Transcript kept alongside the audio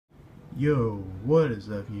Yo, what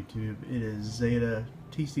is up YouTube? It is Zeta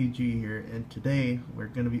TCG here, and today we're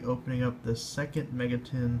going to be opening up the second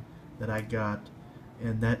Megatin that I got,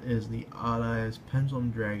 and that is the Odd Eyes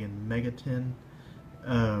Pendulum Dragon Megatin.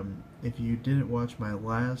 If you didn't watch my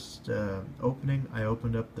last opening, I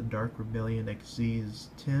opened up the Dark Rebellion Xyz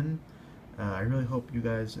 10. I really hope you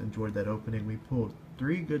guys enjoyed that opening. We pulled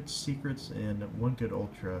 3 good secrets and 1 good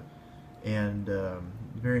ultra, and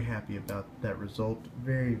very happy about that result.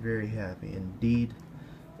 Very happy indeed.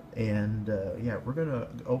 And yeah, we're gonna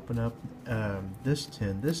open up this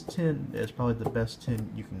tin. This tin is probably the best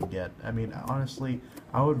tin you can get. I mean, honestly,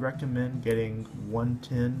 I would recommend getting 1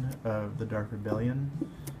 tin of the Dark Rebellion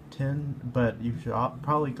tin, but you should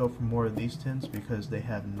probably go for more of these tins because they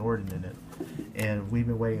have Norden in it, and we've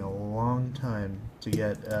been waiting a long time to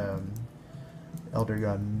get Elder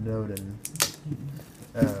God Norden.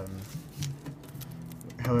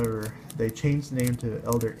 However, they changed the name to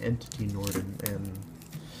Elder Entity Norden, and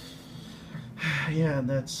yeah,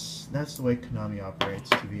 that's the way Konami operates,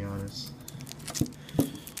 to be honest.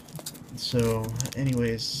 So,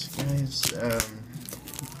 anyways, guys,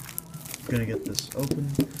 gonna get this open,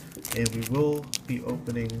 and we will be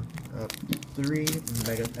opening up 3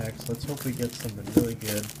 mega packs. Let's hope we get something really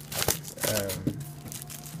good,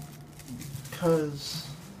 because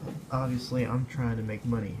obviously I'm trying to make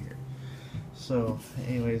money here. So,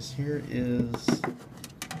 anyways, here is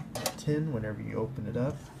tin. Whenever you open it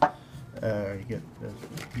up, you get a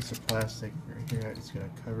piece of plastic right here. It's going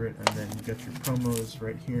to cover it, and then you got your promos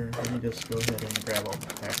right here. Let me just go ahead and grab all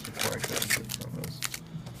the packs before I go into the promos.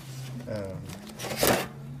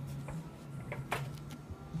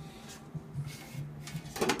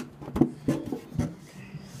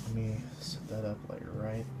 Let me set that up like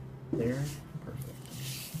right there. Perfect.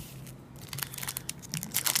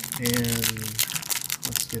 And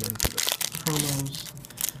let's get into the promos.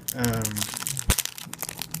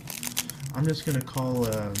 I'm just gonna call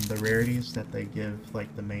the rarities that they give,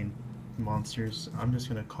 like the main monsters, I'm just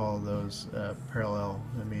gonna call those parallel.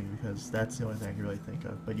 I mean, because that's the only thing I can really think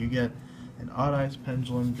of. But you get an Odd Eyes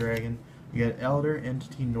Pendulum Dragon. You get Elder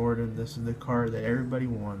Entity Norden. This is the card that everybody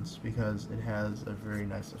wants because it has a very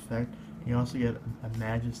nice effect. And you also get a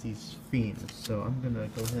Majesty's Fiend. So I'm gonna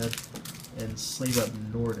go ahead and sleeve up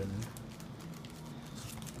Norden.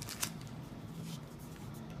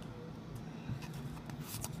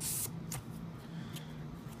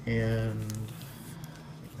 And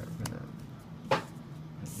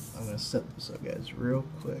I'm gonna set this up, guys, real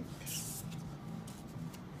quick.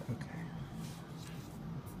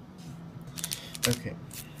 Okay.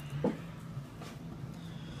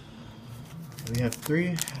 We have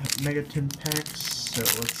 3 Megatin packs, so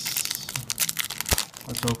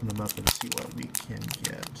let's open them up and see what we can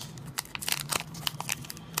get.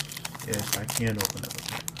 Yes, I can open up a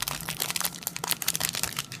pack.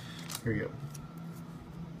 Here you go.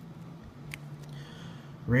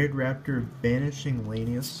 Raid Raptor Vanishing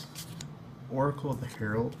Lanius, Oracle of the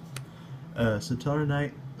Herald, Satana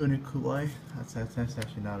Knight Uniculai, that's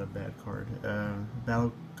actually not a bad card,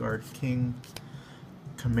 Battle Guard King,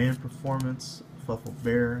 Command Performance, Fluffle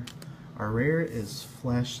Bear. Our rare is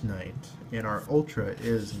Flash Knight, and our ultra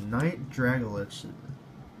is Knight Dragolich.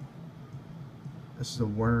 This is a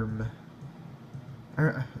worm.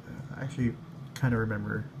 I actually kind of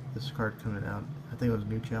remember this card coming out. I think it was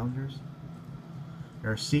New Challengers.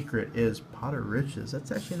 Our secret is Pot of Riches.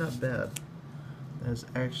 That's actually not bad. That is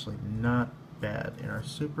actually not bad. And our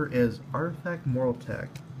super is Artifact Moral Tech.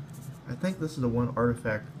 I think this is the one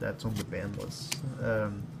artifact that's on the ban list.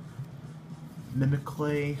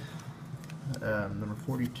 Mimiclay, number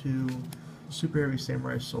 42. Super Heavy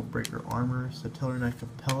Samurai Soulbreaker Armor. Satellar Knight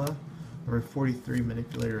Capella. Number 43.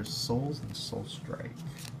 Manipulator of Souls and Soul Strike.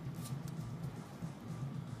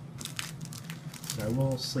 So I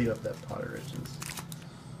will sleeve up that Pot of Riches.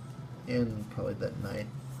 And probably that Knight.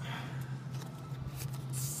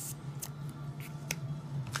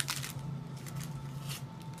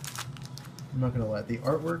 I'm not gonna lie, the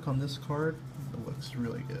artwork on this card looks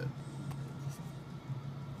really good.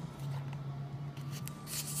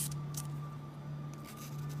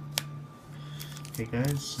 Okay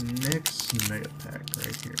guys, next mega pack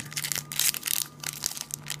right here.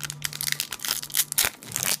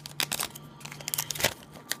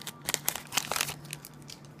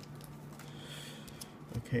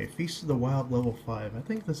 Okay, Feast of the Wild level 5. I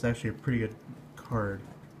think this is actually a pretty good card.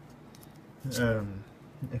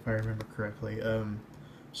 If I remember correctly.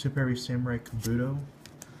 Super Heavy Samurai Kabuto,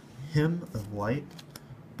 Hymn of Light,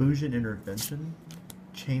 Bujin Intervention,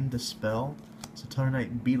 Chain Dispel, Satana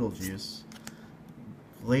Knight Beetlejuice,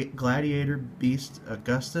 Gladiator Beast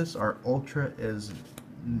Augustus. Our Ultra is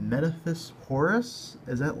Metaphys Horus?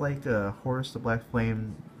 Is that like Horus the Black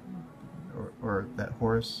Flame, or that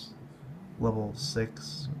Horus level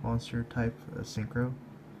 6 monster type synchro?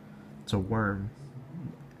 It's a worm.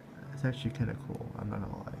 It's actually kind of cool, I'm not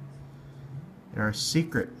gonna lie. And our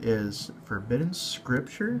secret is Forbidden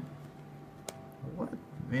Scripture? What?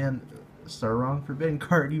 Man, it's the wrong Forbidden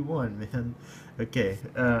card you won, man. Okay,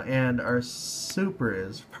 and our super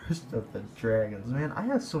is First of the Dragons. Man, I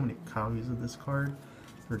have so many copies of this card.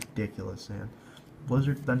 It's ridiculous, man.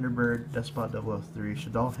 Blizzard Thunderbird, Despot 003,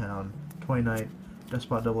 Shadal Hound, Toy Knight,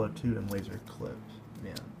 Despot 002, and Laser Clip.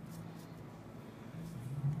 Man.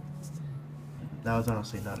 That was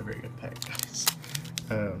honestly not a very good pack, guys.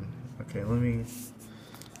 Okay, let me...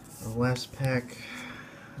 The last pack...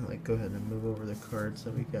 Like, go ahead and move over the cards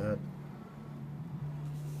that we got.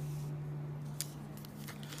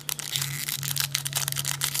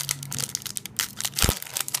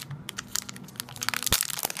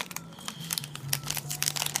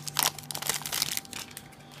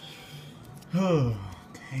 Oh,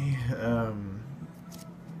 okay.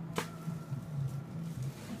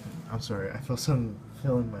 I'm sorry. I feel something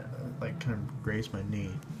feeling my kind of grazed my knee.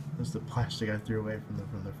 That's the plastic I threw away from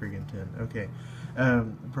the freaking tin. Okay.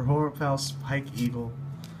 Performapal Spike Eagle,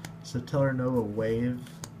 Satellar Nova Wave,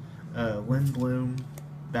 Lindbloom,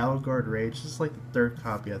 Battleguard Rage. This is like the third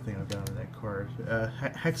copy I think I've got of that card.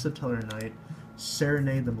 Hexatellar Knight,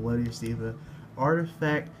 Serenade the Melodious Diva,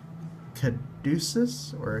 Artifact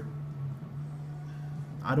Caduceus, or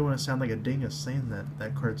I don't want to sound like a dingus saying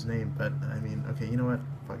that card's name, but I mean, okay, you know what?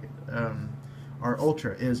 Fuck it. Our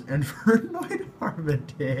Ultra is Infernoid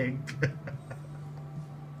Armadig.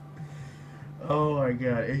 Oh my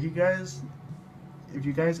god! If you guys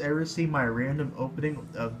ever see my random opening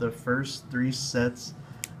of the first 3 sets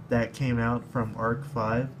that came out from Arc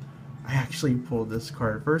 5, I actually pulled this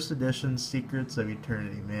card. First edition Secrets of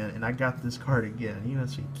Eternity, man, and I got this card again. You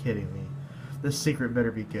must be kidding me. This secret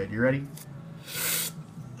better be good. You ready?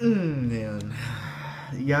 Man.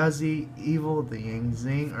 Yazi, Evil, the Yang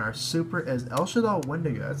Zing. Our super is El Shaddai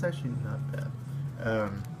Wendigo. That's actually not bad.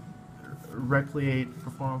 Recreate,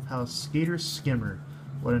 Performapal, Skeeter Skimmer.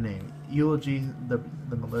 What a name. Eulogy, the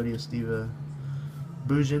Melodious Diva.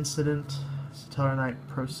 Bouge Incident, Satellar Knight,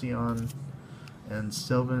 Procyon, and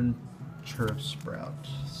Sylvan Chirp Sprout.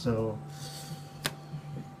 So,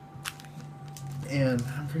 and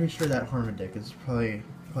I'm pretty sure that Harmadic is probably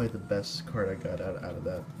the best card I got out of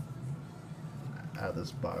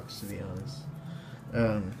this box, to be honest.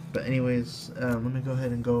 But anyways, let me go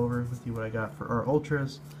ahead and go over with you what I got for our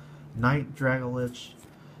Ultras. Knight, Dragolich,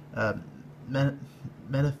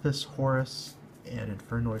 Metaphys Horus, and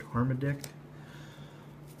Infernoid Harmadic.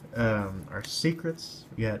 Our secrets,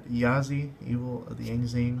 we got Yazi, Evil of the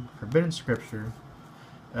Yangzing, Forbidden Scripture,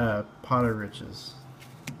 Pot of Riches.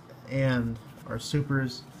 And our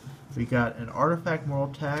supers, we got an Artifact Moral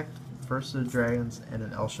Tact, First of the Dragons, and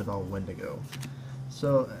an El Shaddai Wendigo.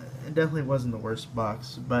 So it definitely wasn't the worst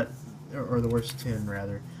box, or the worst tin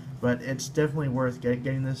rather, but it's definitely worth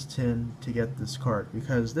getting this tin to get this card,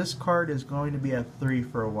 because this card is going to be at 3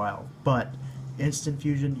 for a while. But Instant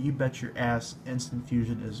Fusion, you bet your ass Instant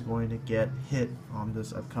Fusion is going to get hit on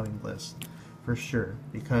this upcoming list for sure,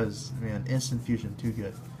 because man, Instant Fusion too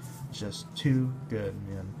good. It's just too good,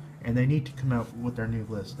 man. And they need to come out with their new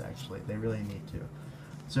list, actually. They really need to.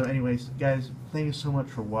 So anyways, guys, thank you so much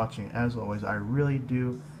for watching. As always, I really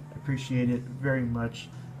do appreciate it very much.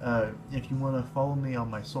 If you want to follow me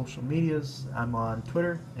on my social medias, I'm on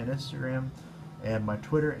Twitter and Instagram. And my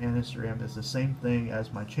Twitter and Instagram is the same thing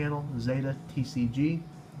as my channel, Zeta TCG.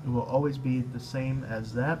 It will always be the same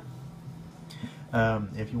as that.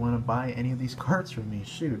 If you want to buy any of these cards from me,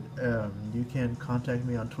 shoot, you can contact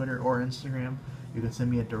me on Twitter or Instagram. You can send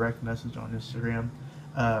me a direct message on Instagram.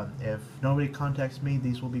 If nobody contacts me,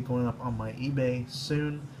 these will be going up on my eBay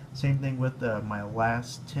soon. Same thing with my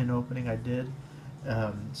last 10 opening I did.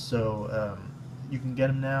 You can get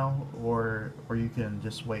them now, or you can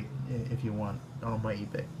just wait if you want on my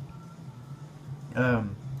eBay.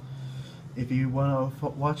 If you want to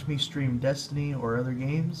watch me stream Destiny or other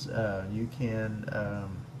games, you can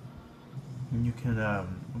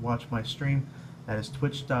watch my stream. That is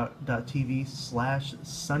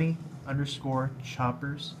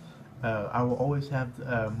twitch.tv/sunny_choppers. I will always have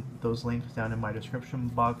those links down in my description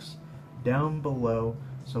box down below,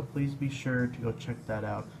 so please be sure to go check that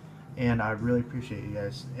out. And I really appreciate you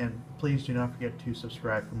guys. And please do not forget to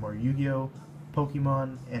subscribe for more Yu-Gi-Oh,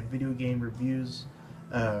 Pokemon, and video game reviews,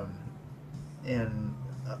 and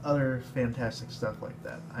other fantastic stuff like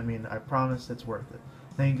that. I mean, I promise it's worth it.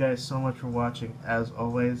 Thank you guys so much for watching. As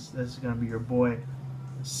always, this is going to be your boy,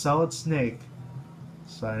 Solid Snake,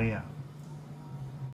 signing out.